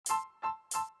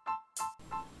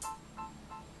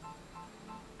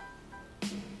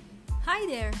Hi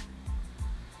there!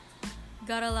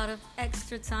 Got a lot of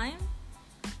extra time?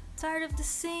 Tired of the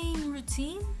same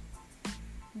routine?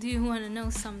 Do you want to know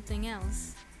something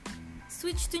else?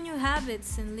 Switch to new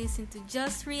habits and listen to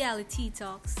Just Reality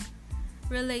Talks.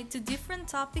 Relate to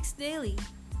different topics daily.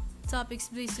 Topics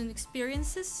based on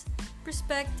experiences,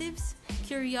 perspectives,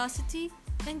 curiosity,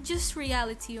 and just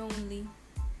reality only.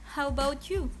 How about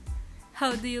you?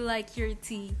 How do you like your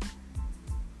tea?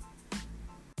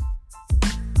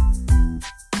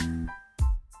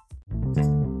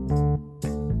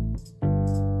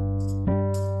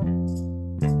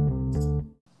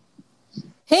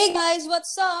 Hey guys,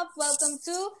 what's up? Welcome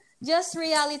to Just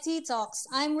Reality Talks.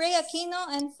 I'm Ray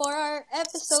Aquino, and for our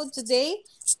episode today,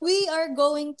 we are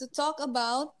going to talk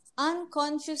about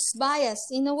unconscious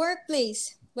bias in a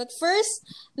workplace. But first,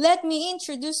 let me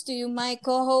introduce to you my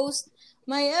co-host,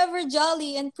 my ever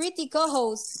jolly and pretty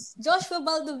co-host, Joshua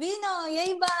Baldovino.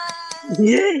 Yay, bye!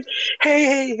 Yay!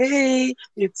 Hey!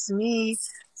 It's me,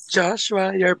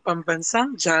 Joshua, your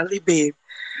pambansang Jolly Babe.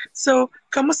 So,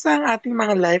 kamusta ang ating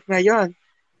mga life ngayon?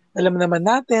 Alam naman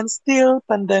natin, still,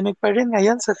 pandemic pa rin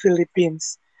ngayon sa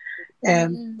Philippines.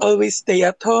 And Mm-mm. always stay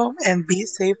at home and be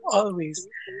safe always.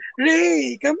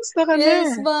 Ray, kamusta ka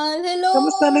Yes, na? Bal.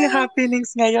 Kamusta na yung Hello!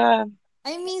 happenings ngayon?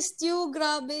 I missed you.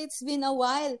 Grabe, it's been a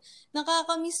while.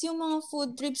 Nakakamiss yung mga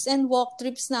food trips and walk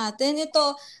trips natin.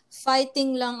 Ito,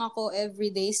 fighting lang ako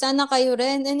everyday. Sana kayo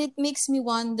rin. And it makes me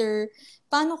wonder,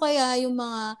 paano kaya yung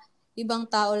mga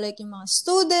ibang tao like yung mga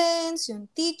students,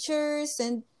 yung teachers,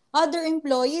 and other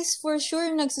employees, for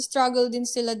sure, nagsistruggle din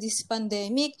sila this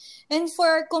pandemic. And for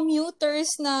our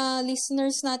commuters na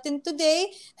listeners natin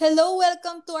today, hello,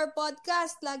 welcome to our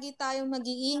podcast. Lagi tayong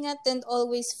mag-iingat and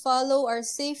always follow our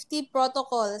safety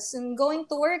protocols. And going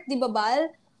to work, di ba,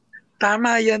 Bal?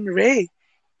 Tama yan, Ray.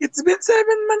 It's been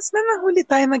 7 months na huli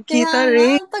tayo Kaya nagkita, nga,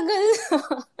 Ray. ang tagal na.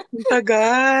 Ang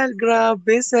tagal.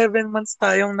 Grabe, 7 months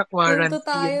tayong Ganito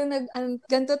na-quarantine.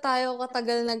 ganito tayo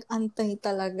katagal nag-antay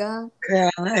talaga. Kaya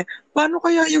nga eh. Paano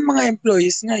kaya yung mga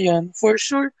employees ngayon? For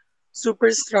sure, super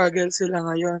struggle sila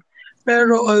ngayon.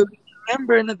 Pero Mm. always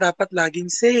remember na dapat laging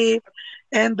safe.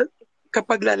 And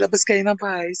kapag lalabas kayo ng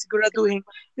bahay, siguraduhin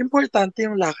importante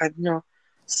yung lakad nyo.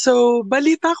 So,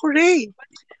 balita ko, Ray.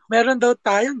 Meron daw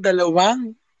tayong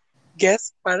dalawang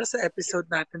guest para sa episode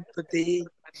natin today.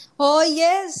 Oh,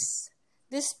 yes!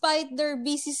 Despite their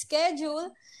busy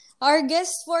schedule, our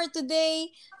guests for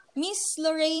today, Miss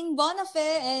Lorraine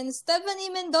Bonafe and Stephanie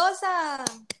Mendoza.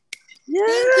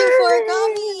 Thank you for Yay!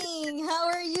 coming. How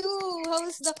are you?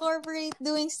 How's the corporate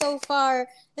doing so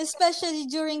far, especially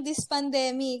during this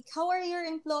pandemic? How are your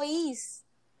employees?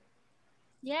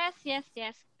 Yes.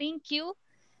 Thank you.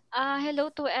 Hello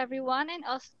to everyone and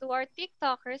also to our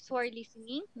TikTokers who are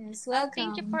listening. Yes,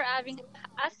 Thank you welcome. for having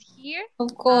us here,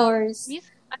 Of course. Miss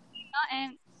Aquino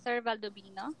and Sir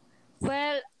Valdovino.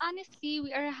 Well, honestly,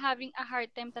 we are having a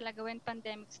hard time talaga when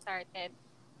pandemic started.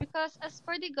 Because as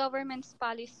for the government's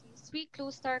policies, we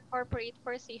closed our corporate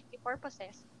for safety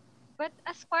purposes. But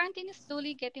as quarantine is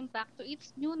slowly getting back to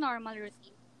its new normal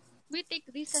routine, we take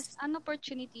this as an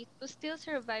opportunity to still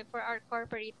survive for our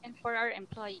corporate and for our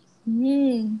employees.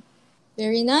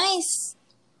 Very nice.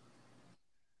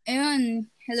 Ayun,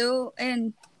 hello,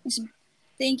 and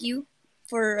thank you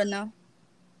for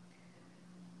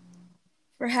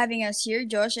for having us here,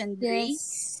 Josh and Ray.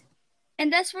 Yes.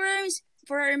 And that's for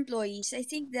our employees. I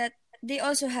think that they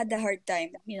also had a hard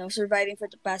time, surviving for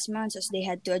the past months as they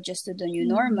had to adjust to the new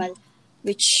normal,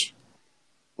 which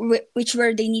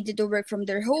where they needed to work from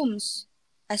their homes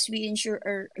as we ensure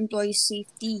our employees'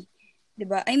 safety,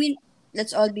 diba? I mean,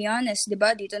 let's all be honest,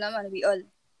 diba? Dito naman we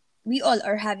all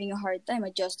are having a hard time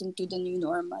adjusting to the new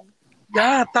normal.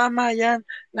 Yeah, tama yan.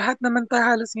 Lahat naman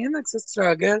tayo halos ngayon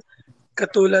nagsastruggle.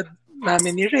 Katulad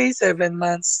namin ni Ray, 7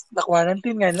 months na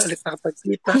quarantine, ngayon ulit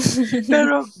nakapagkita.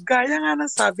 Pero gaya nga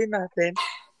ng sabi natin,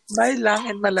 may lang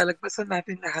and malalagpasan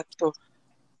natin lahat to.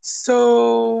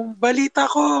 So, balita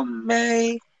ko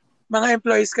may mga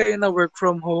employees kayo na work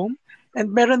from home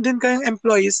and meron din kayong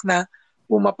employees na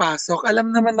pumapasok.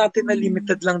 Alam naman natin na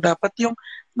limited lang dapat yung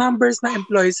numbers na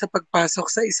employees sa pagpasok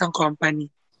sa isang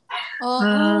company.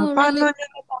 Oo, Paano really.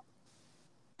 nyo na?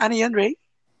 Ano yan, Ray?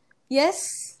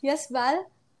 Yes, Val?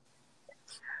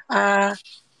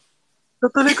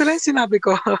 Tutuloy ko lang yung sinabi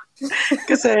ko.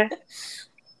 Kasi,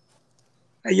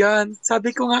 ayun,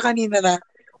 sabi ko nga kanina na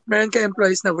meron ka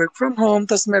employees na work from home,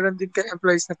 tapos meron din ka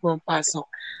employees na pumapasok.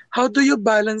 How do you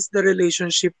balance the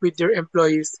relationship with your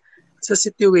employees sa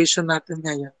situation natin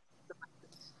ngayon?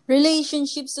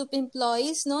 Relationships of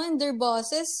employees, no, and their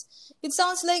bosses. It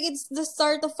sounds like it's the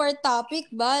start of our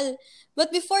topic, Bal.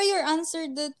 But before you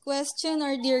answer that question,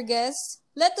 our dear guests,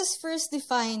 let us first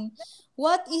define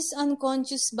what is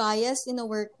unconscious bias in a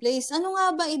workplace. Ano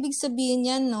nga ba ibig sabihin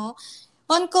yan, no?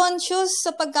 Unconscious,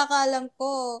 sa pagkakalam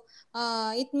ko,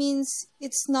 it means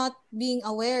it's not being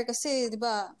aware kasi, di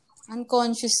ba,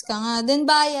 unconscious ka nga. Then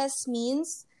bias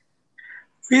means?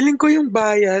 Feeling ko yung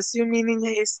bias, yung meaning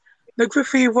niya is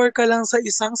nagfe-favor ka lang sa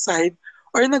isang side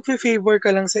or nagfe-favor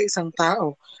ka lang sa isang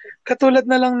tao. Katulad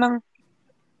na lang ng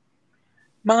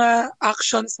mga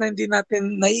actions na hindi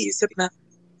natin naiisip na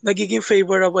nagiging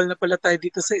favorable na pala tayo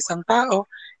dito sa isang tao.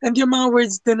 And yung mga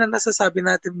words din na nasasabi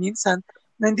natin minsan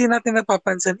na hindi natin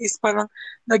napapansin is parang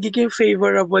nagiging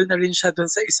favorable na rin siya dun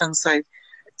sa isang side.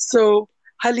 So,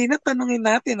 halina tanungin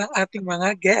natin ang ating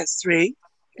mga guests, Ray.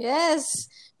 Yes,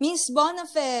 Miss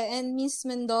Bonafe and Miss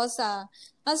Mendoza.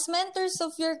 As mentors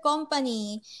of your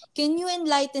company, can you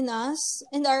enlighten us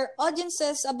and our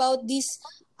audiences about this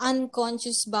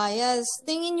unconscious bias?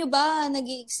 Tingin nyo ba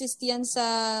nag-i-exist yan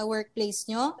sa workplace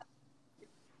nyo?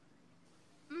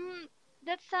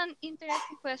 That's an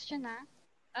interesting question,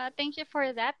 thank you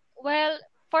for that. Well,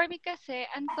 for me kasi,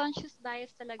 unconscious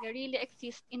bias talaga really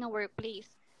exists in a workplace.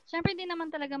 Siyempre, hindi naman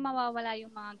talaga mawawala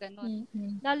yung mga ganun.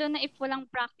 Lalo na if walang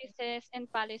practices and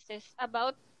policies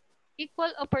about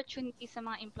equal opportunity sa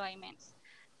mga employments.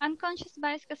 Unconscious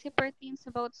bias kasi pertains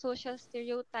about social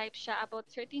stereotypes siya about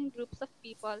certain groups of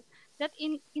people that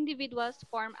individuals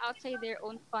form outside their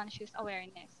own conscious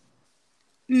awareness.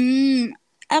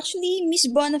 Actually, Miss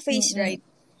Bonafe is right.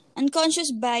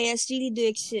 Unconscious bias really do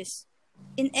exist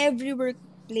in every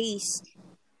workplace.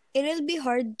 It'll be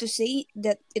hard to say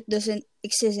that it doesn't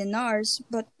exist in ours,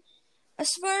 but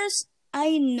as far as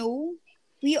I know,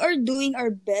 we are doing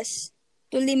our best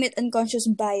to limit unconscious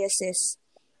biases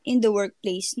in the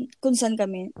workplace kung saan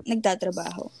kami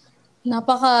nagtatrabaho.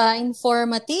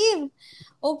 Napaka-informative.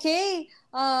 Okay.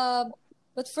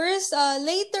 But first,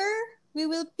 later, we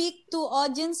will pick two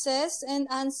audiences and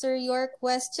answer your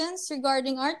questions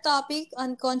regarding our topic,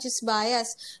 unconscious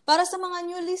bias. Para sa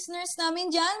mga new listeners namin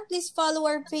dyan, please follow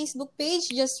our Facebook page,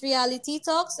 Just Reality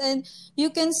Talks, and you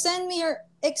can send me your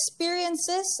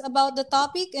experiences about the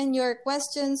topic and your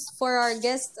questions for our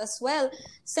guests as well.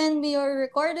 Send me your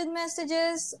recorded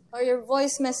messages or your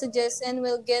voice messages and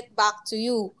we'll get back to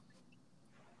you.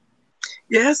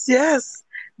 Yes, yes.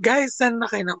 Guys, send na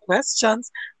kayo ng questions.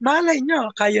 Malay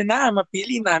nyo, kayo na ang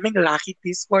mapili naming lucky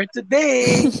piece for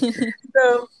today.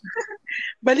 So,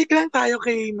 balik lang tayo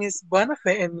kay Miss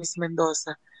Bonafe and Miss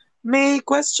Mendoza. May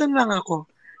question lang ako.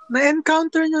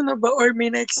 Na-encounter nyo na ba or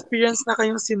may na-experience na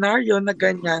kayong scenario na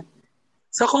ganyan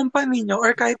sa company nyo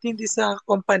or kahit hindi sa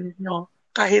company nyo,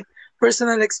 kahit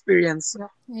personal experience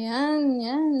nyo? Yan.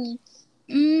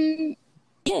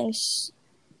 Yes.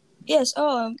 Yes,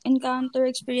 encounter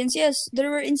experience. Yes, there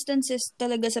were instances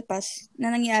talaga sa past na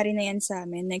nangyari na yan sa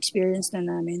amin, na-experience na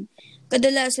namin.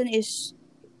 Kadalasan is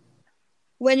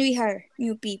when we hire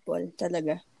new people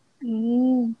talaga.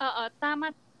 Oo,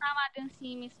 tama din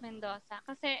si Miss Mendoza.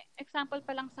 Kasi example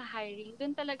pa lang sa hiring,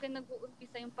 doon talaga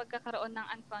nag-uumpisa yung pagkakaroon ng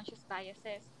unconscious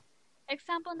biases.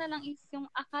 Example na lang is yung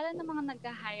akala ng mga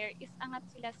nag-hire is angat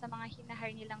sila sa mga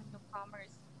hinahire nilang newcomers.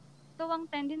 So, ang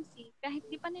tendency, kahit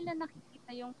di pa nila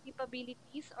nakikita yung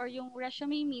capabilities or yung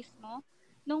resume mismo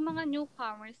ng mga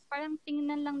newcomers, parang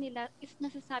tingnan lang nila is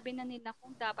nasasabi na nila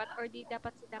kung dapat or di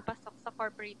dapat sila pasok sa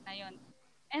corporate na yon.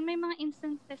 And may mga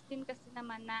instances din kasi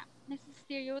naman na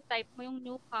nasi-stereotype mo yung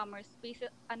newcomers based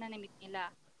on anonymity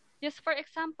nila. Just for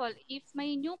example, if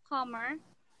may newcomer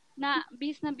na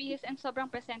bihis and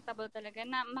sobrang presentable talaga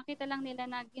na makita lang nila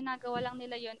na ginagawa lang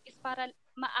nila yon is para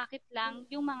maakit lang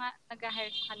yung mga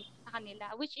nag-hire sa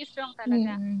kanila, which is wrong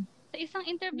talaga. Sa isang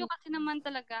interview kasi naman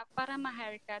talaga, para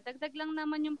ma-hire ka, dagdag lang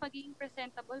naman yung pagiging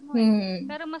presentable mo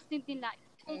Pero mas need nila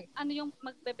kung ano yung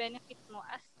magbe-benefit mo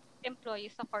as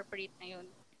employee sa corporate na yun.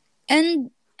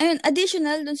 And, ayun,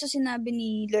 additional dun sa sinabi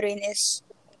ni Lorraine is,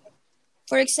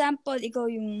 for example, ikaw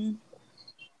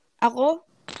ako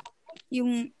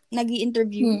yung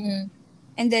nag-i-interview,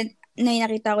 and then,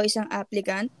 nakita ko isang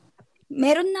applicant,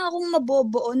 meron na akong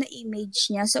mabobuo na image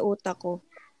niya sa utak ko.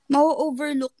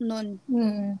 Ma-overlook nun.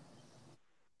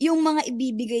 Yung mga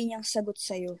ibibigay niyang sagot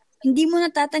sa'yo. Hindi mo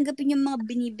natatanggapin yung mga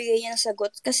binibigay niya ng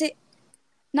sagot kasi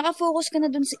nakafocus ka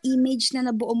na dun sa image na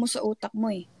nabuo mo sa utak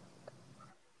mo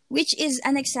Which is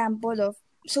an example of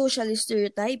social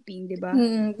stereotyping, di ba?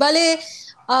 Bale,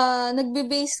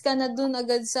 nagbe-base ka na dun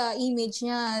agad sa image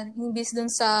niya, imbis dun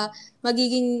sa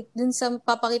magiging, dun sa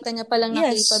papakita niya palang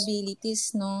na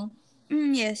capabilities, no?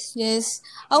 Yes. Yes.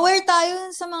 Aware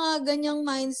tayo sa mga ganyang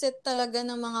mindset talaga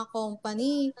ng mga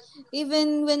company.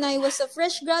 Even when I was a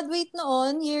fresh graduate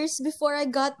noon, years before I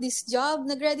got this job,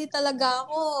 nag-ready talaga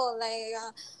ako. Like,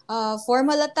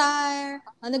 formal attire.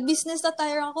 Nag-business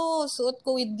attire ako. Suot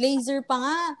ko with blazer pa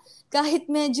nga. Kahit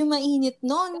medyo mainit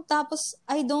noon. Tapos,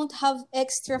 I don't have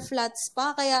extra flats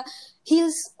pa. Kaya,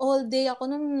 heels all day ako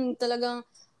noon. Talagang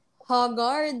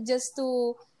haggard just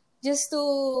to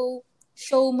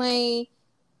show my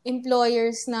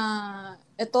employers na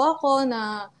ito ako,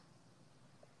 na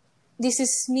this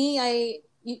is me,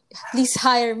 please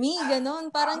hire me,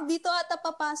 ganon. Parang dito ata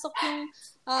papasok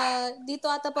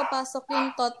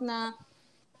yung thought na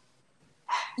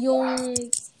yung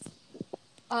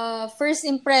first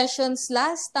impressions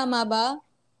last, tama ba?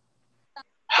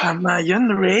 Tama yun,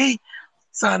 Ray.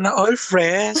 Sana all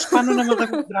fresh. Paano naman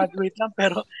kami graduate lang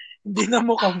pero hindi na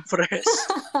mukhang fresh.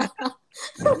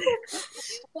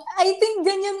 I think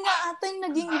ganyan nga ata yung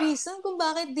naging reason kung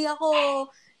bakit hindi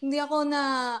ako na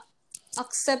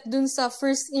accept dun sa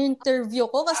first interview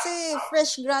ko kasi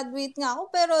fresh graduate nga ako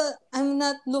pero I'm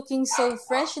not looking so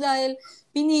fresh dahil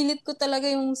pinilit ko talaga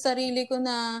yung sarili ko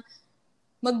na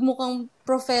magmukhang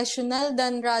professional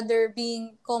than rather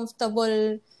being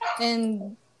comfortable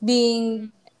and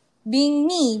being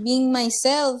me, being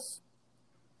myself.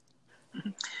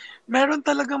 Meron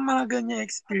talagang mga ganyan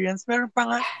experience. Meron pa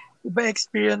nga iba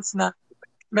experience na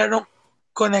merong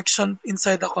connection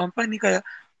inside the company. Kaya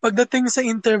pagdating sa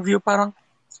interview, parang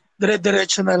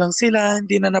dire-diretso na lang sila.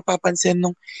 Hindi na napapansin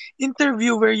nung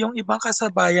interviewer yung ibang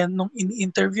kasabayan nung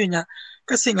in-interview niya.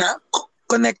 Kasi nga,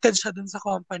 connected siya dun sa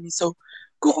company. So,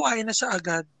 kukuhain na siya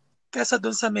agad. Kesa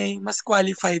dun sa may mas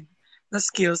qualified na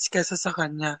skills kesa sa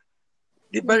kanya.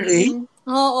 Di ba, Ray?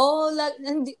 Oo.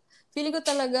 Feeling ko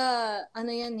talaga,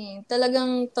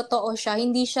 talagang totoo siya.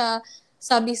 Hindi siya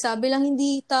sabi-sabi lang,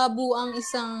 hindi tabu ang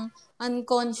isang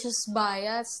unconscious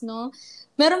bias, no?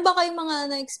 Meron ba kayong mga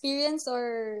na-experience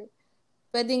or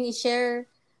pwedeng i-share,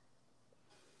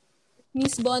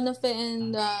 Miss Bonafe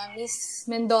and Miss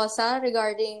Mendoza,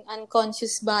 regarding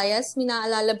unconscious bias? May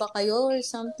naalala ba kayo or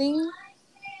something?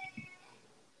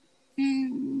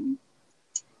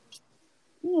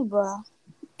 Ano ba?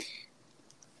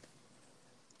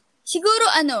 Siguro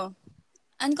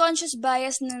unconscious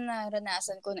bias na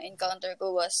naranasan ko, na encounter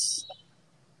ko was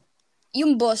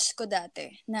yung boss ko dati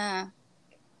na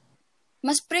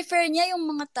mas prefer niya yung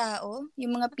mga tao,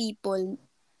 yung mga people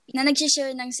na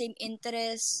nag-share ng same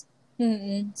interest,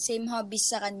 same hobbies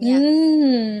sa kanya.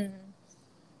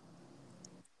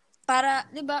 Para,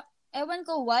 'di ba? Ewan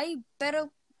ko why,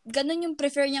 pero ganun yung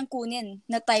prefer niyang kunin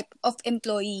na type of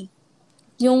employee.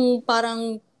 Yung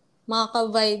parang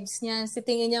makaka-vibes niya. Si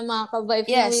tingin niya makaka-vibe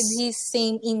niya with his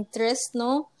same interest,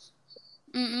 no?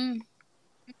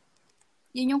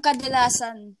 Yun yung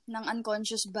kadalasan ng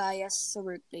unconscious bias sa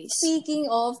workplace. Speaking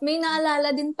of, may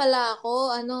naalala din pala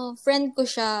ako. Friend ko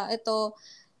siya. Ito,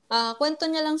 kwento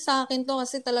niya lang sa akin to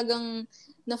kasi talagang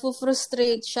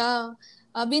nafu-frustrate siya.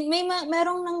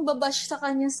 Merong nang babash sa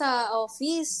kanya sa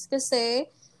office kasi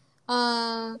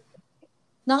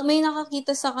may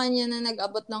nakakita sa kanya na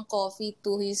nag-abot ng coffee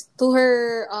to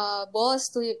her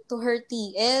boss, to her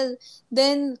TL.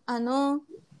 Then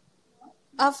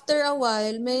after a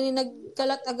while, may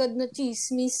nagkalat agad na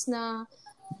chismis na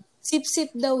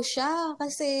sip-sip daw siya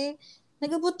kasi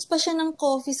nag-abot pa siya ng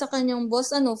coffee sa kanyang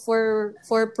boss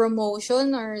for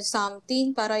promotion or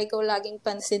something para ikaw laging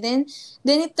pansinin.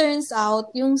 Then it turns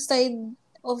out yung side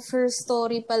of her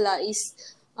story pala is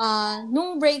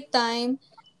nung break time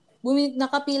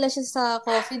nakapila siya sa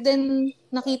coffee, then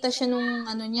nakita siya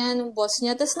nung boss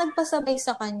niya, tapos nagpasabay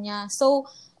sa kanya. So,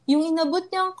 yung inabot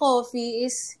niyang coffee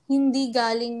is hindi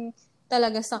galing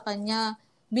talaga sa kanya.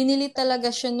 Binili talaga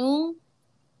siya nung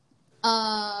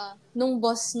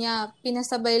boss niya.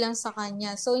 Pinasabay lang sa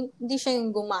kanya. So, hindi siya yung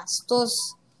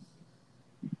gumastos.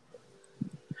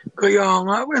 Kaya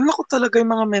nga, ko talaga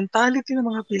yung mga mentality ng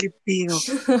mga Pilipino.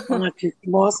 Mga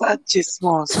chismosa at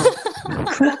chismoso.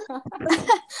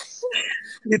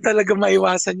 Hindi talaga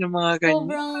maiwasan yung mga ganyan.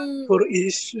 Sobrang puro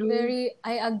issue.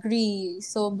 I agree.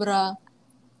 Sobra.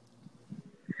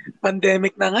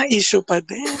 Pandemic na nga, issue pa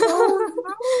din.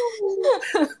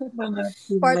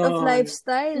 Part of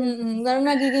lifestyle. Parang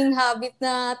nagiging habit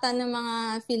na ata ng mga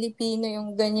Filipino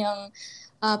yung ganyang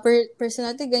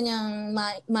personality, ganyang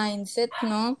mindset,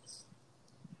 no?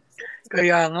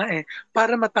 Kaya nga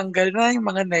para matanggal na yung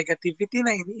mga negativity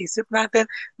na iniisip natin,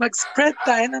 mag-spread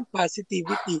tayo ng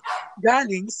positivity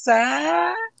galing sa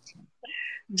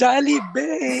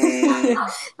Jollibee.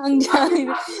 Ang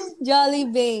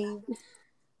Jollibee.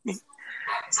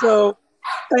 So,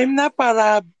 time na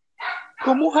para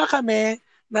kumuha kami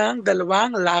ng 2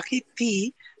 lucky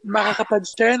tea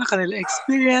makakapag-share ng kanilang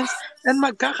experience and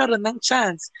magkakaroon ng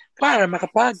chance para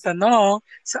makapagtanong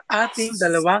sa ating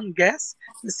 2 guests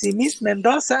na si Miss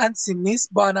Mendoza at si Miss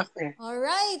Bonafe.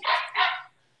 Alright.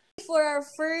 For our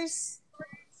first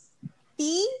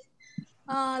tea,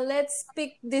 let's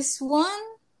pick this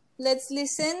one. Let's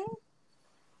listen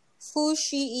who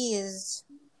she is.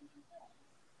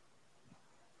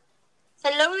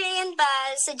 Hello, Ray and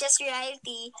Bal, sa Just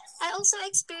Reality. I also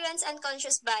experience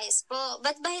unconscious bias po.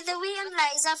 But by the way, I'm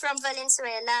Liza from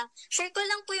Valenzuela. Share ko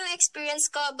lang po yung experience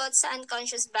ko about sa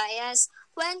unconscious bias.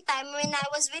 One time, when I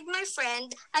was with my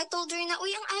friend, I told her na,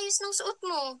 uy, ang ayos ng suot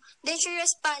mo. Then she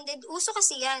responded, uso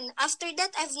kasi yan. After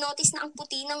that, I've noticed na ang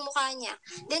puti ng mukha niya.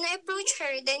 Then I approached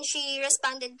her, then she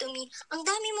responded to me, ang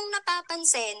dami mong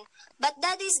napapansin. But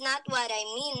that is not what I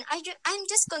mean. I'm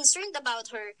just concerned about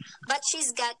her. But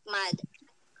she's got mad.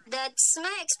 That's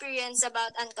my experience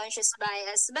about unconscious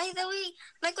bias. By the way,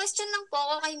 my question lang po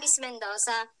ako kay Miss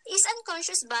Mendoza, is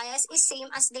unconscious bias is same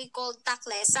as they called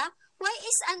taklesa? Why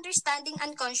is understanding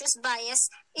unconscious bias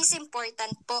is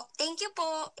important po? Thank you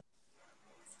po.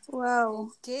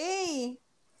 Wow. Okay.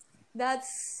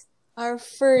 That's our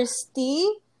first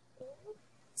tea.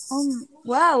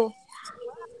 Wow.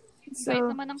 Bait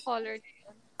naman ang color.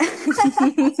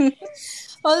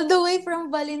 All the way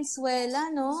from Valenzuela,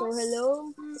 no? So,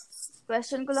 hello.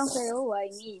 Question ko lang sa'yo, why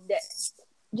me?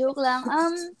 Joke lang.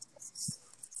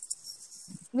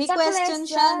 May Taklesa question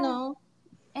siya, no?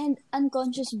 and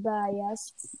unconscious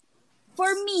bias.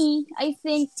 For me, I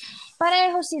think,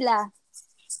 pareho sila.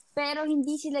 Pero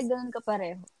hindi sila ganun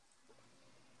kapareho.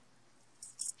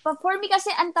 For me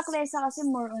kasi, ang taklesa kasi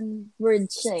more on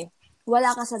words siya eh.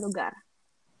 Wala ka sa lugar.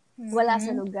 Wala sa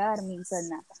lugar, minsan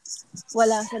na.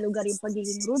 Wala sa lugar yung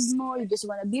pagiging rude mo, you just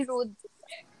wanna be rude.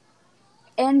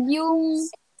 And yung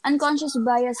unconscious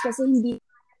bias kasi hindi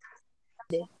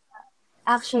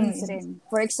actions rin.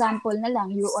 For example na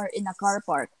lang, you are in a car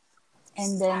park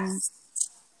and then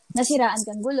nasiraan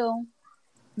kang gulong,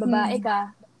 babae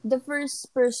ka, the first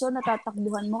person na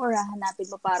tatakbuhan mo or hahanapin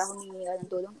mo para humingi ka ng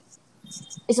tulong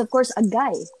is of course a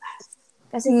guy.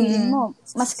 Kasi feeling mo,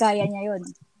 mas kaya niya yun.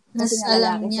 Mas Kasi alam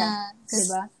lalaki niya. siya.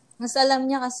 Diba? Mas alam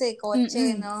niya kasi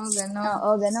kotse, no? Ganon. Oo,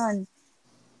 ganon.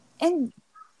 And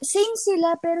same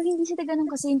sila, pero hindi sila ganun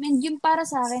ka-same. And yung para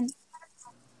sa akin,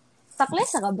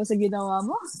 taklesa ka ba sa ginawa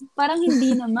mo? Parang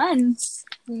hindi naman.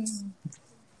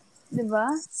 Diba?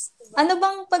 Ano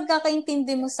bang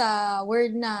pagkakaintindi mo sa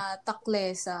word na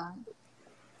taklesa?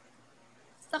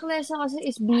 Taklesa kasi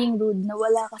is being rude, na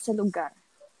wala ka sa lugar.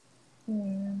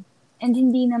 And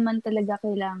hindi naman talaga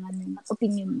kailangan ng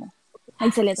opinion mo.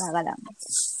 Magsalita ka lang.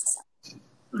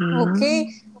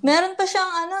 Okay. Meron pa siyang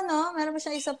meron pa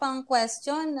siyang isa pang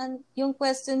question. Yung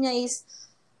question niya is,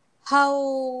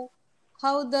 how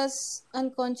does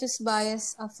unconscious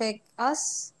bias affect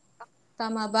us?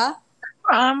 Tama ba?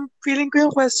 Feeling ko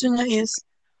yung question niya is,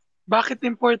 bakit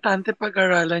importante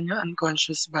pag-aralan yung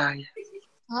unconscious bias?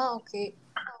 Okay.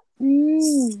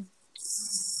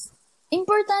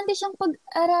 Importante siyang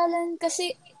pag-aralan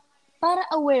kasi para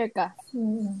aware ka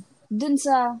dun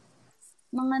sa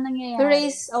mga nangyayari. To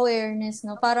raise awareness,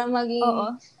 no? Para maging,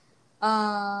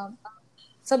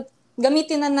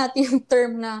 gamitin na natin yung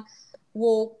term na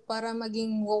woke, para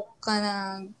maging woke ka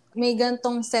na may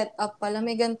gantong setup pala,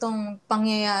 may gantong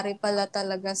pangyayari pala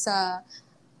talaga sa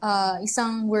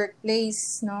isang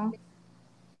workplace, no?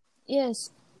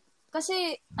 Yes.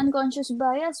 Kasi unconscious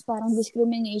bias, parang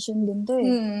discrimination din to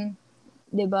eh.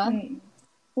 Diba?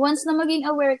 Once na maging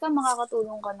aware ka,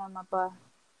 makakatulong ka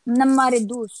na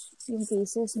ma-reduce yung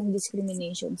cases ng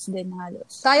discriminations din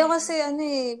halos. Tayo kasi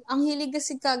ang hilig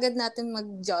kasi kagad natin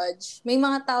mag-judge. May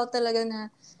mga tao talaga na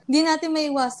hindi natin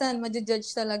maiwasan, ma-judge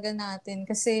talaga natin.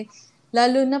 Kasi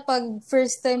lalo na pag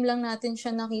first time lang natin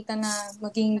siya nakita na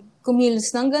maging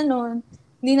kumilos ng ganon,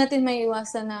 hindi natin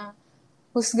maiwasan na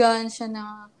husgahan siya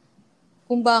na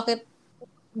kung bakit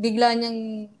biglang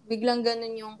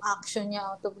ganun yung action niya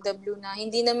out of the blue na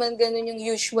hindi naman ganun yung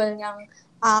usual niyang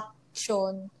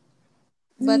action.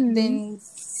 But then,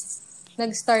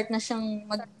 nag-start na siyang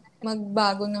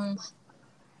magbago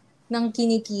ng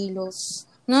kinikilos.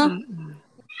 No?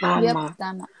 Tama. Yep,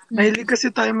 tama. Mahilig kasi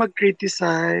tayo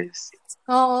mag-criticize.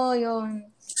 Oo,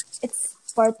 yun. It's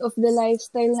part of the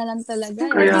lifestyle na lang talaga.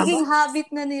 Nagiging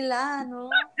habit na nila, no?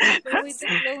 Go with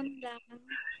the flow lang.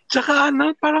 Tsaka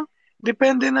parang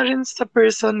depende na rin sa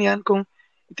person yan kung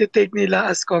iti-take nila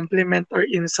as compliment or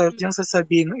insult yung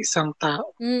sasabihin ng isang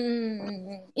tao.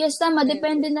 Yes, tama.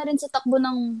 Depende na rin sa takbo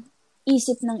ng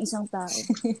isip ng isang tao.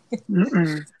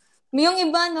 Yung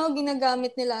iba, no,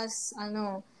 ginagamit nila as,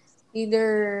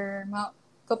 either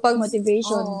Kapag,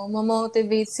 Motivation.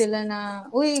 mamotivate sila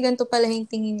na, uy, ganito pala yung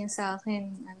tingin niya sa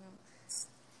akin. Ano.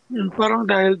 Parang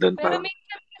dahil doon Pero parang,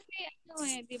 minsan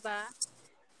kasi, di ba?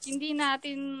 Hindi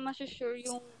natin masusure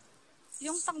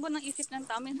yung takbo ng isip ng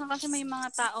tao. Minsan kasi may mga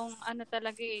taong,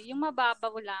 talaga yung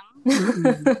mababaw lang.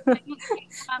 Yung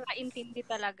makakaintindi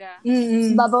talaga.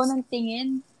 Mm-mm. Babaw ng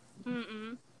tingin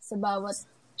Mm-mm. sa bawat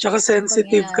tsaka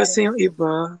sensitive pangyayari. kasi yung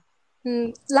iba.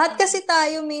 Lahat kasi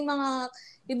tayo may mga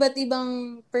iba't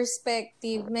ibang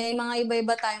perspective. May mga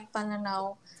iba-iba tayong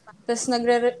pananaw. Tapos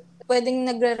pwedeng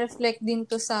nagre-reflect din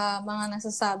to sa mga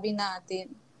nasasabi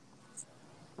natin.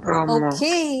 Tama.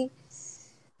 Okay.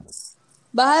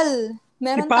 Bahal,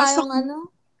 meron Ipasok, tayong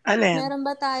alin? meron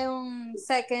ba tayong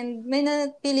second, may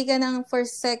napili ka ng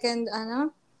first, second,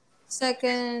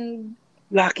 second,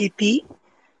 Lucky Tea?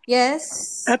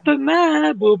 yes? Eto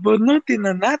na, bubunutin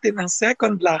na natin ang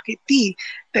second Lucky Tea.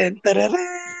 Ten-tereren!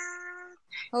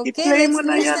 Okay, I-play let's mo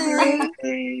na yan, listen.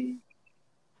 Ray.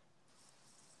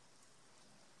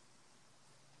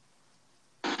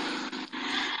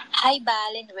 Hi,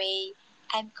 Bal and Ray.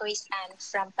 I'm Chris Ann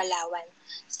from Palawan.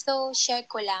 So, share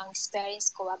ko lang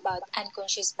experience ko about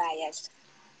unconscious bias.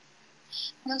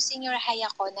 Nung senior high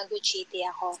ako, nag-UGT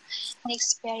ako.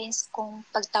 Na-experience kong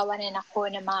pagtawanan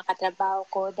ako ng mga katrabaho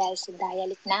ko dahil sa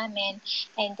dialect namin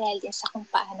and dahil din sa kung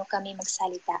paano kami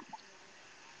magsalita.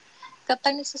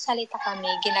 Kapag nagsasalita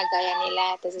kami, ginagaya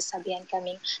nila at sasabihan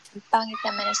kaming, ang pangit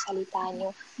naman ang salita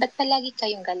niyo, ba't palagi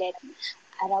kayong galit?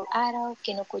 Araw-araw,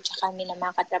 kinukutya kami ng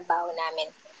mga katrabaho namin.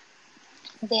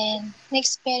 Then,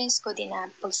 na-experience ko din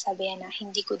na pagsabihan na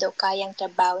hindi ko daw kayang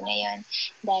trabaho na yan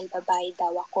dahil babae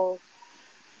daw ako.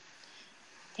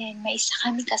 Then, may isa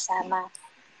kami kasama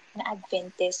na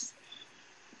Adventist.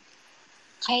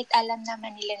 Kahit alam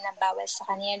naman nila na bawal sa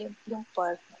kanila yung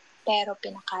pork, pero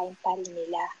pinakain pa rin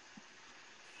nila.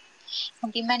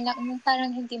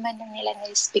 Parang hindi man lang nila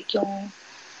nil-speak yung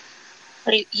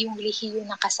lihiyo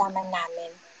na kasama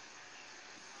namin.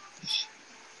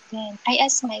 Then, I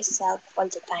ask myself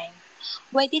all the time,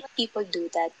 why did people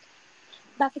do that?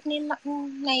 Bakit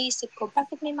naisip ko,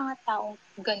 bakit may mga taong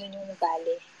ganun yung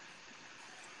ugali?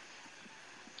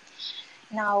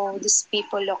 Now, these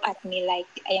people look at me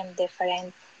like I am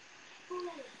different.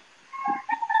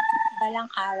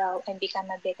 Balang araw, I become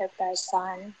a better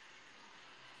person.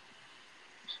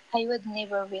 I would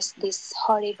never wish this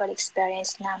horrible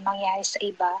experience na mangyari sa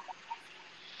iba.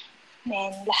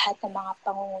 And lahat ng mga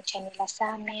pangungutya nila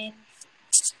sa amin,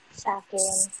 sa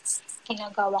akin,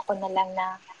 ginagawa ko na lang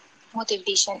na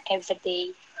motivation every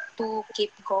day to keep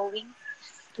going,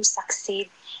 to succeed,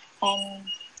 and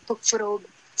to prove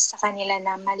sa kanila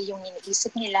na mali yung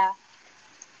iniisip nila.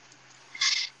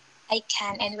 I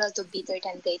can and will do better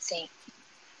than they think.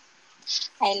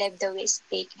 I love the way I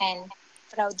speak and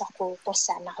proud ako kung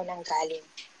saan ako nanggaling.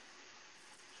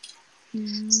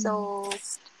 So,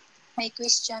 my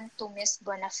question to Miss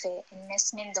Bonafe and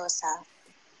Miss Mendoza,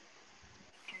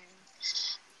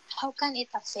 how can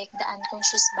it affect the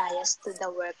unconscious bias to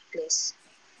the workplace?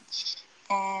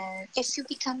 And if you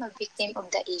become a victim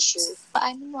of the issue,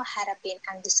 paano mo harapin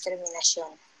ang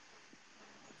diskriminasyon?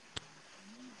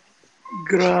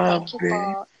 Thank you Grabe.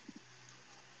 po.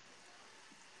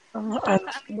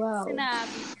 Wow.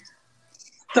 Sinabi.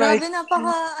 Grabe,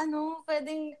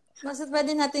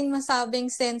 pwede nating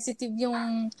masabing sensitive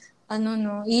yung,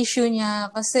 issue niya.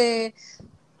 Kasi,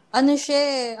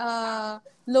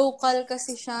 local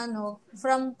kasi siya, no?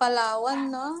 From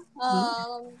Palawan, no?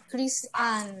 Chris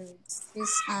Ann,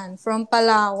 from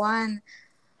Palawan.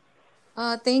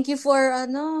 Thank you for,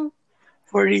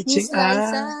 For reaching Miss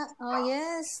Liza. us. Oh,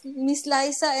 yes. Miss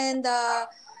Liza and,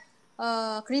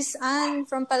 Chris Ann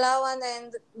from Palawan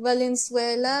and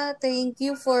Valenzuela. Thank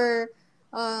you for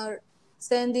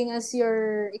sending us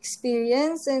your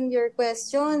experience and your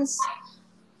questions.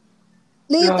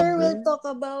 Later, we'll talk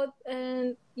about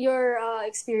your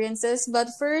experiences. But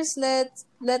first, let's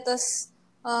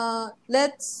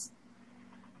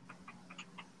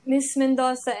Miss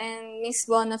Mendoza and Miss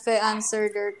Bonafe answer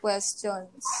their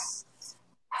questions.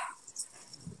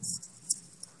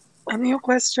 Ano yung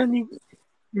question ni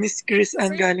Miss Chris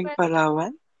Ann galing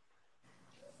Palawan?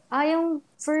 Yung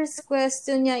first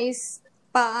question niya is,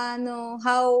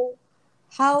 how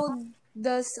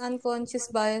does unconscious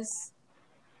bias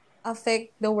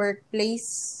affect the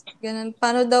workplace? Ganun.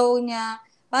 Paano daw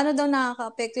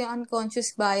nakaka-apekto yung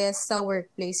unconscious bias sa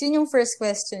workplace? Yun yung first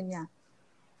question niya.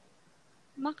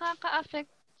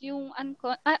 Makaka-affect yung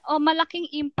malaking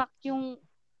impact yung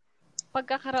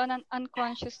pagkakaroon ng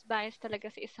unconscious bias talaga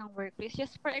sa isang workplace.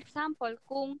 Just for example,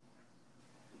 kung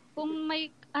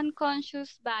may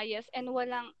unconscious bias and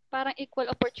walang parang equal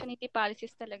opportunity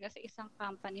policies talaga sa isang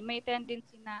company, may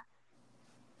tendency na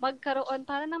magkaroon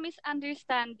para ng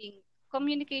misunderstanding,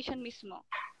 communication mismo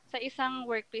sa isang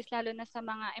workplace, lalo na sa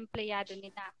mga empleyado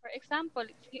nila. For example,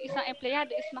 yung isang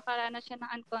empleyado is makaranas siya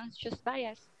ng unconscious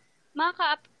bias,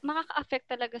 makaka-affect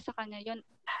talaga sa kanya yon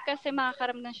kasi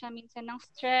makakaramdam siya minsan ng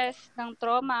stress, ng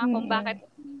trauma, kung bakit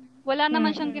wala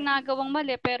naman siyang ginagawang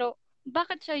mali, pero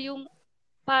bakit siya yung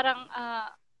parang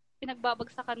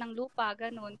pinagbabagsakan ng lupa,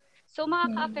 ganun. So,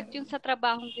 makaka-affect yun sa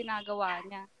trabahong ginagawa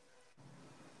niya.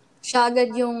 Siya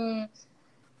agad yung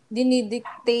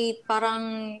dinidictate,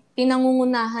 parang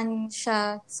pinangungunahan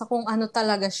siya sa kung ano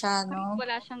talaga siya, no?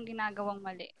 Wala siyang ginagawang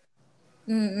mali.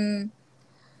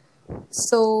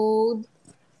 So,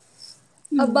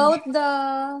 about the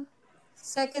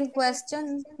second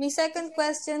question, may second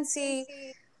question si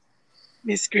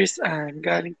Miss Chris Ann,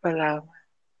 galing Palawan.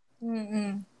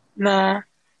 na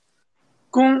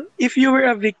Kung if you were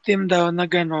a victim daw na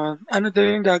gano'n, ano daw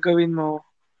yung gagawin mo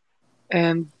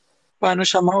and paano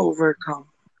siya ma-overcome?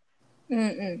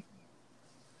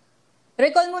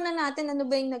 Recall muna natin ano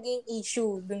ba yung naging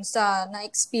issue dun sa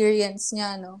na-experience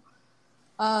niya, no?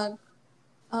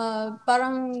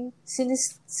 Parang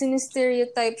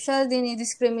sinistereotype siya,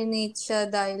 dinidiscriminate siya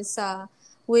dahil sa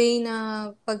way na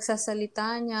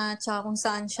pagsasalita niya, tsaka kung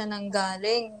saan siya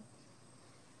nanggaling.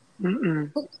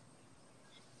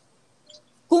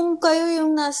 Kung kayo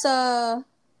yung nasa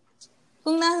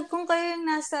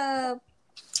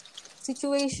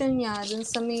situation niya dun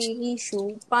sa may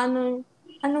issue,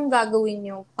 anong gagawin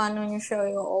niyo? Paano niyo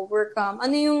siya i-overcome?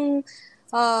 Ano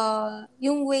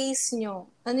yung ways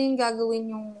niyo? Ano yung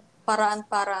gagawin yung paraan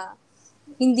para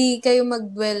hindi kayo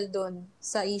mag-dwell doon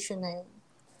sa issue na yun?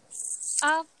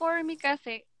 For me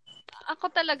kasi, ako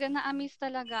talaga, na-amaze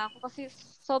talaga ako kasi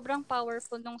sobrang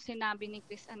powerful nung sinabi ni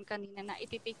Chris Ann kanina na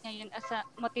ititake niya yun as a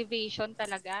motivation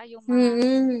talaga, yung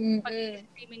mga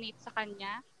pag-discriminate sa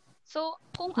kanya. So,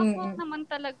 kung ako naman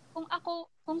talaga,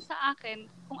 kung sa akin,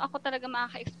 kung ako talaga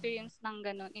makaka-experience ng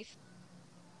ganun is,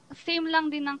 same lang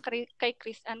din ng kay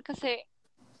Chris Ann kasi,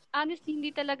 honestly,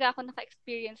 hindi talaga ako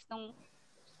naka-experience nung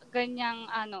ganyang,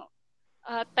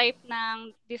 type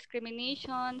ng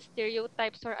discrimination,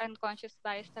 stereotypes, or unconscious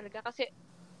bias talaga. Kasi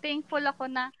thankful ako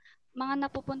na mga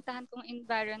napupuntahan kong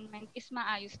environment is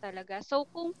maayos talaga. So,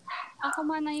 kung ako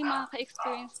man ay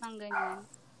makaka-experience ng ganyan,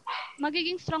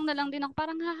 magiging strong na lang din ako.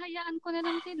 Parang hahayaan ko na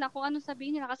lang sila kung ano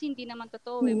sabihin nila kasi hindi naman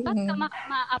totoo. Ba't ka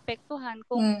maapektuhan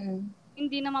kung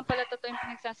hindi naman pala totoo yung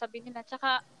pinagsasabi nila?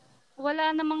 Tsaka,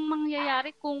 wala namang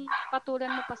mangyayari kung patulan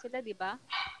mo pa sila, di ba?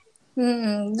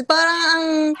 Parang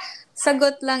ang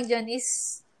sagot lang dyan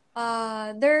is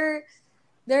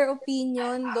their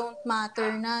opinion don't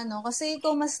matter na, no? Kasi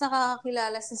ikaw mas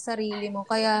nakakakilala sa sarili mo.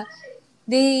 Kaya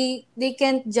they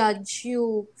can't judge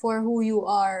you for who you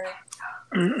are.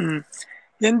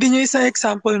 Yan din yung isang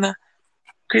example na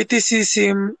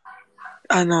criticism,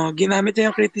 ginamit niya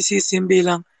yung criticism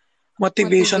bilang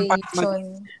motivation para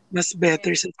mas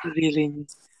better sa sarili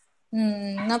niya.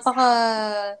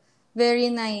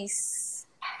 Very nice.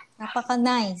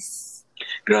 Napaka-nice.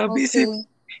 Grabe,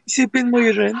 isipin mo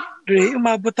yun, Ray,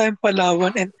 umabot tayong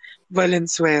Palawan and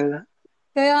Valenzuela.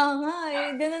 Kaya nga,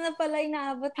 gano'n na pala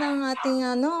inaabot ng ating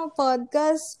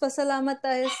podcast. Pasalamat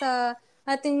tayo sa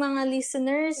ating mga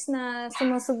listeners na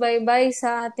sumusubaybay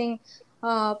sa ating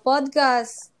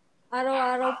podcast.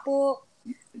 Araw-araw po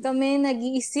kami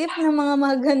nag-iisip ng mga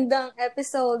magandang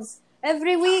episodes.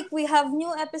 Every week, we have new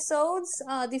episodes,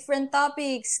 different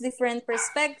topics, different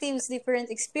perspectives, different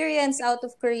experience out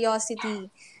of curiosity.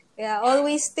 Kaya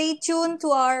always stay tuned to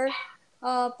our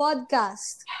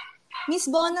podcast. Miss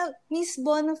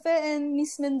Bonafe and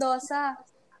Miss Mendoza,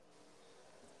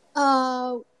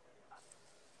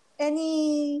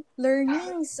 any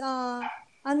learnings?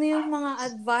 Ano yung mga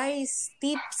advice,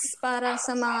 tips para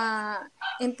sa mga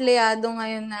empleyado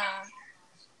ngayon na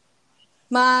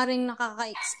maaaring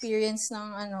nakaka-experience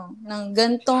ng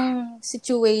gantong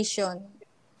situation?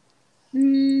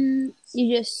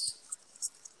 You just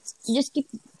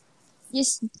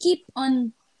keep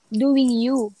on doing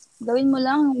you. Gawin mo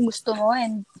lang yung gusto mo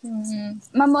and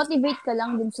ma-motivate ka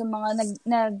lang dun sa mga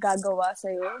naggagawa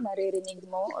sa'yo, naririnig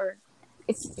mo, or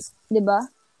di ba?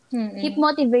 Keep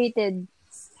motivated.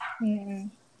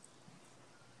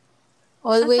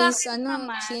 Always,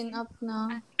 chin up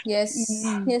na. Yes.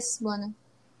 Yes, Bona.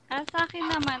 Sa akin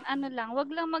naman, wag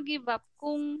lang mag-give up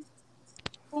kung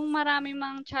marami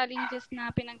mang challenges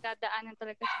na pinagdadaanan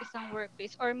talaga sa isang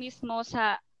workplace or mismo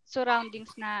sa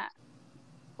surroundings na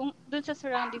dun sa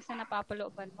surroundings na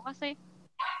napapalooban mo. Kasi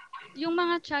yung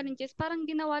mga challenges, parang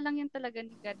ginawa lang yan talaga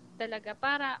ni God talaga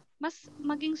para mas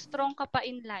maging strong ka pa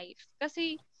in life.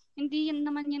 Kasi Hindi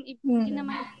naman yan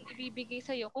ibibigay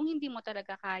sa'yo kung hindi mo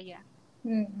talaga kaya.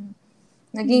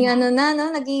 Naging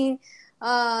naging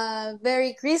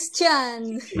very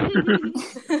Christian.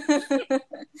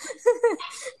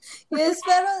 Yes,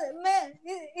 pero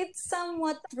it's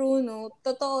somewhat true, no?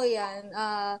 Totoo yan.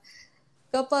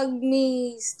 Kapag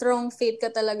may strong faith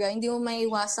ka talaga, hindi mo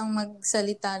maiwasang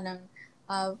magsalita ng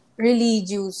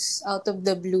religious out of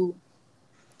the blue.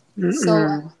 So,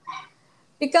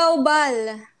 ikaw,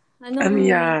 Bal, Ano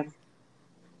yan?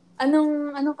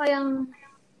 Anong kayang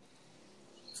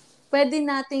pwede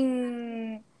nating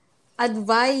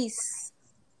advice,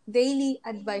 daily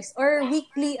advice, or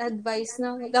weekly advice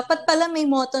na dapat pala may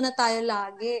motto na tayo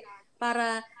lagi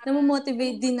para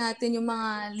namomotivate din natin yung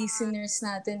mga listeners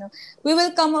natin. No? We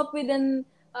will come up with an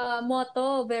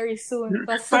motto very soon.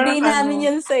 Sabihin namin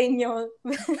yun sa inyo.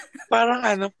 Parang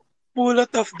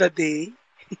pulot of the day.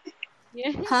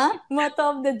 Yeah. Ha? Motto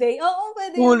of the day? Oo,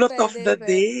 pwede. Pulot of the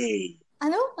day.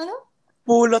 Ano?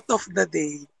 Pulot of the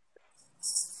day.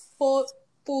 Pulot?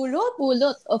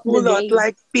 Pulot of the Pulot, day.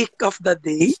 like peak of the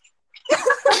day.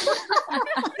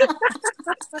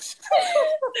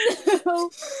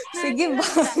 Sige ba?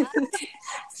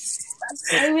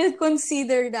 I will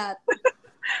consider that.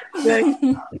 Like,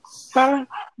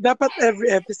 parang dapat every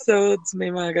episodes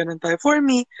may mga ganun tayo. For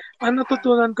me, ang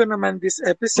natutunan ko naman this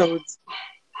episode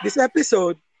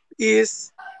is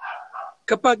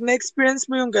kapag na-experience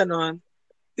mo yung ganun,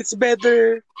 it's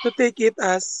better to take it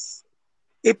as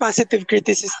a positive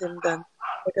criticism than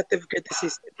negative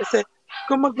criticism. Kasi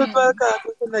kung magdadwell ka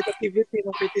sa negativity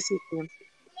ng criticism,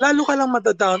 lalo ka lang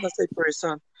madadown as a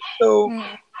person. So,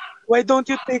 why don't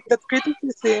you take that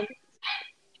criticism,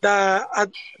 the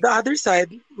other side,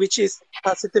 which is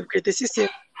positive criticism,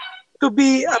 to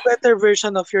be a better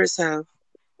version of yourself.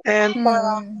 And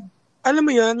parang, alam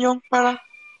mo yun, yung parang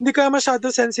hindi ka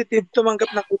masyado sensitive tumanggap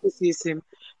ng criticism.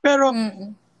 Pero,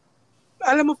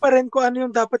 alam mo pa rin kung ano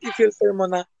yung dapat i-filter mo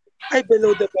na, ay,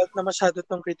 below the belt na masyado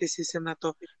tong criticism na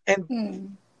to. And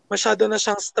masyado na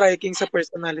siyang striking sa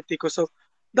personality ko. So,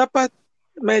 dapat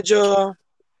medyo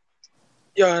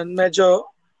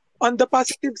on the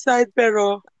positive side,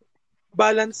 pero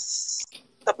balance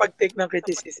sa pag-take ng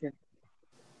criticism.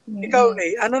 Ikaw,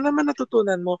 Ray, ano naman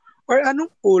natutunan mo? Or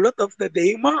anong pulot of the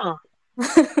day mo?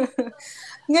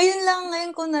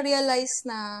 Ngayon ko na-realize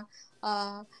na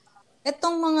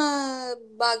etong mga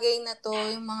bagay na to,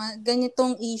 yung mga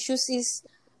ganitong issues is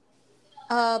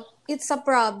it's a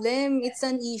problem, it's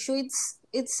an issue,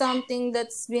 it's something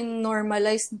that's been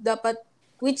normalized,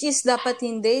 which is dapat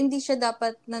hindi siya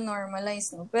dapat na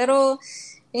normalize, no? Pero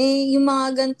yung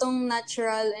mga gantong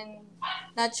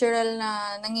natural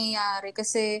na nangyayari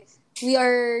kasi we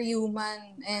are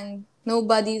human and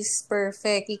nobody's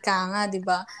perfect, ika nga, 'di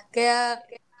ba? Kaya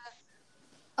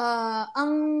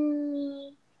ang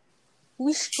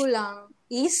wish ko lang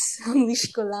is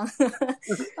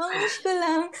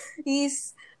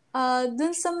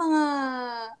dun sa mga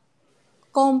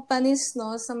companies,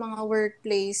 no, sa mga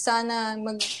workplace, sana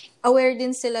mag-aware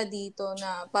din sila dito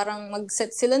na parang mag-set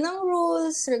sila ng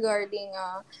rules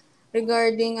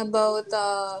regarding about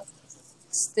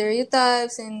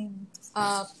stereotypes and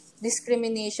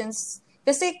discriminations.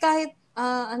 Kasi kahit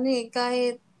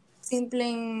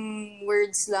simpleng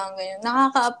words lang ganyan,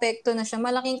 nakaka-apekto na siya.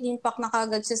 Malaking impact na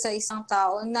kagad siya sa isang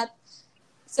tao. Not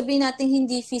sabihin natin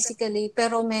hindi physically,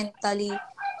 pero mentally.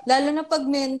 Lalo na pag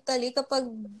mentally, kapag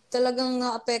talagang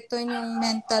naapektuhan yung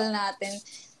mental natin,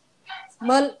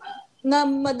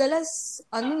 madalas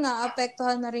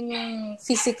naapektuhan na rin yung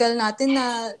physical natin,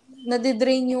 na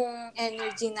nadidrain yung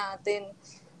energy natin.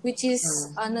 Which is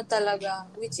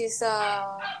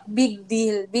big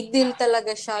deal. Big deal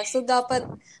talaga siya. So, dapat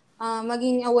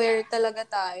maging aware talaga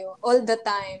tayo all the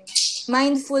time.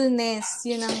 Mindfulness,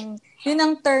 yun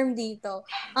ang term dito.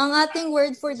 Ang ating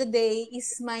word for the day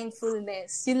is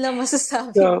mindfulness. Yun lang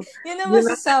masasabi. Yun ang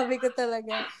masasabi ko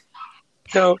talaga.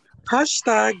 So,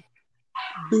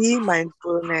 #be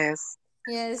mindfulness.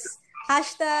 Yes.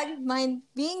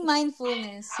 Being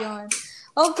mindfulness. Yun.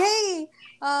 Okay.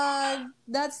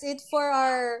 That's it for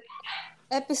our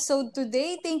episode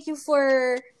today. Thank you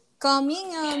for coming,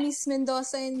 Miss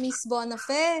Mendoza and Miss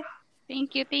Bonafe.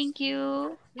 Thank you.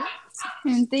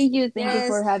 And thank you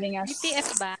for having us.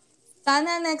 BTF ba?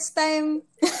 Sana next time.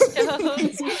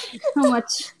 How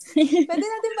much? Pwede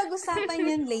natin pag-usapan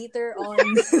yan later on.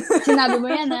 Sinabi mo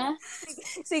yan, ha?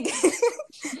 Sige.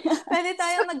 Pwede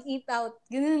tayo mag-eat out.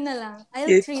 Ganun na lang.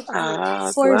 I'll treat you.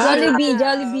 For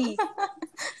Jollibee.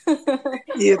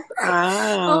 Eat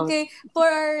out. Okay, for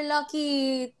our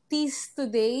lucky teas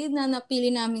today na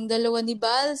napili namin dalawa ni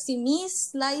Bal, si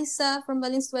Miss Liza from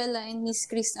Valenzuela and Miss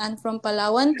Chris Ann from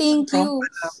Palawan. Thank you.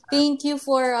 Thank you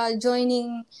for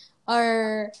joining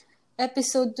our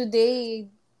episode today.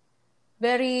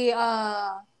 Very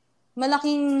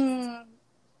malaking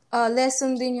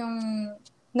lesson din yung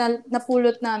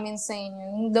napulot namin sa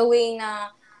inyo. The way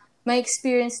na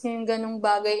ma-experience nyo yung ganong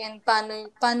bagay and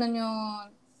paano nyo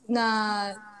na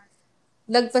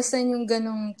lagpasan yung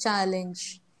ganong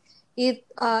challenge. It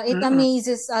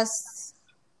amazes us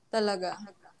talaga.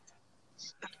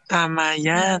 Tama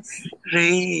yan,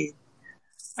 Ray.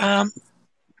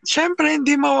 Syempre,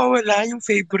 hindi mawawala yung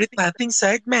favorite nating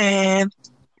segment.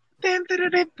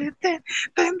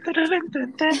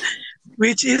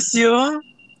 Which is yung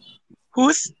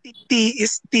Whose Tea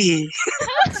is Tea?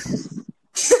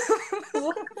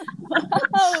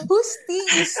 Whose tea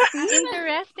is tea?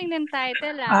 Interesting din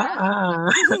title,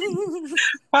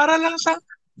 Para lang siyang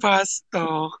fast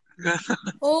talk.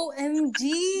 OMG!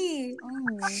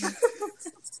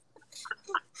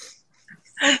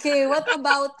 Okay, what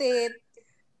about it,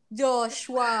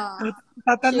 Joshua?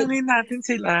 Tatanungin natin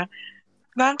sila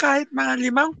ng kahit mga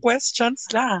 5 questions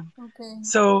lang. Okay.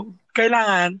 So,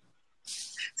 kailangan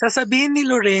sasabihin ni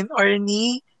Lorraine or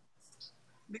ni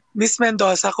Miss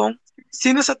Mendoza kung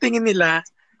sino sa tingin nila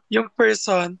yung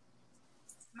person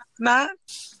na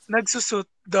nagsusut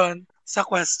doon sa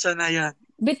question na yan.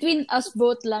 Between us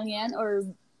both lang yan or...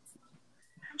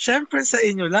 Syempre sa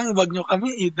inyo lang, wag nyo kami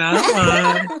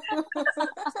idaman.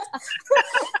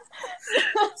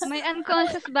 May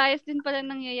unconscious bias din pala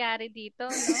nangyayari dito,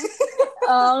 no?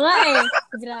 Oo nga eh.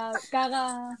 Grabe.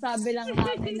 Kakasabi lang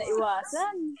namin na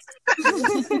iwasan.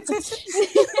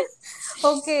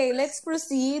 Okay, let's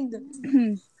proceed.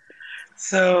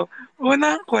 So,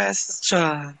 unang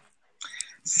question.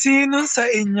 Sino sa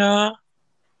inyo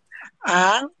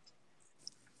ang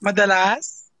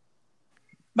madalas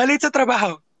malit sa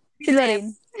trabaho? Si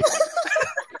Lorraine.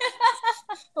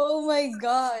 Oh my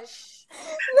gosh.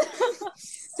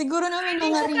 Siguro naman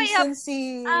mga reason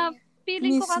si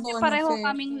feeling ko Miss kasi Bonafe. pareho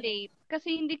kaming late.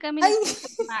 Kasi hindi kami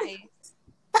nagsisimula eh.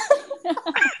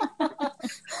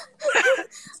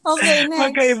 Okay, next.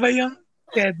 Magkaiba yung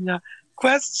head niya.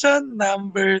 Question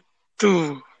number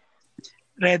 2.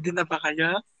 Ready na ba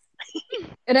kayo?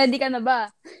 Ready ka na ba?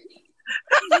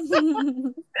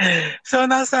 So,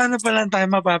 nasa ano pa lang tayo,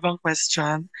 mababang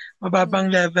question.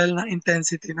 Mababang level ng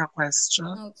intensity na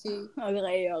question. Okay.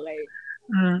 Okay.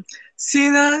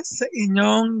 Sino sa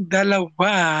inyong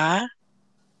dalawa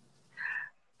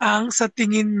ang sa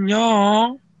tingin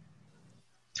nyo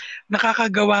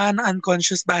nakakagawa ng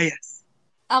unconscious bias?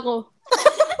 Ako.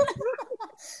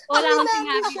 Wala akong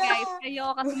sinabi, guys. Kayo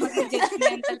kasi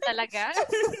mag-judgmental talaga.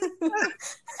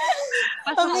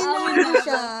 Aminado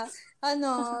siya.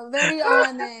 Very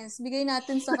honest. Bigay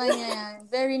natin sa kanya yan.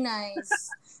 Very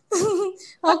nice.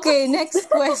 Okay,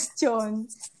 next question.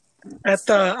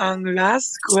 Ito, ang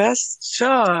last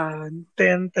question.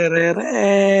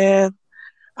 Tentereret.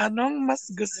 Anong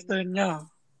mas gusto nyo?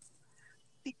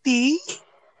 Titi?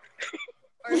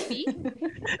 Or P?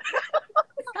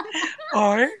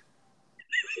 Or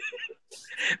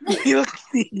milk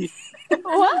tea?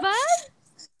 What ba?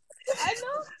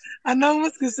 Anong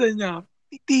mas gusto nyo?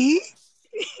 Titi?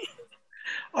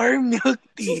 Or milk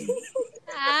tea?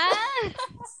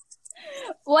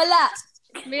 Wala.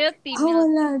 Milk tea.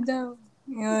 Wala daw.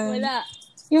 Yun. Wala.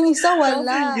 Yung isa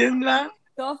wala. Yun lang.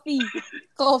 Coffee.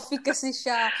 Coffee kasi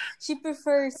siya. She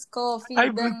prefers coffee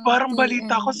Ay, than parang tea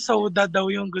balita and- ko soda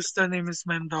daw yung gusto ni Miss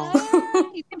Mendoza.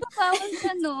 Hindi ba bawal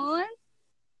ka nun?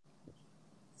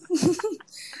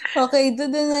 Okay,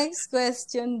 to the next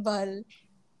question, Bal.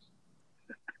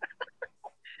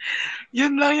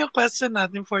 Yun lang yung question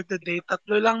natin for today.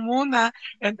 3 lang muna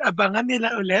and abangan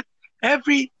nila ulit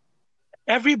every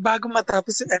bago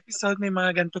matapos yung episode may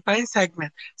mga ganito tayong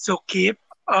segment. So keep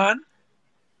on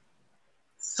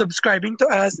subscribing to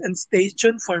us and stay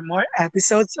tuned for more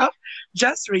episodes of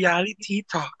Just Reality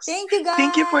Talks. Thank you, guys.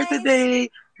 Thank you for today.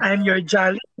 I'm your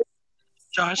Jolly And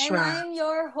Joshua. I'm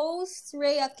your host,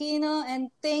 Ray Aquino,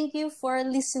 and thank you for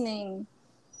listening.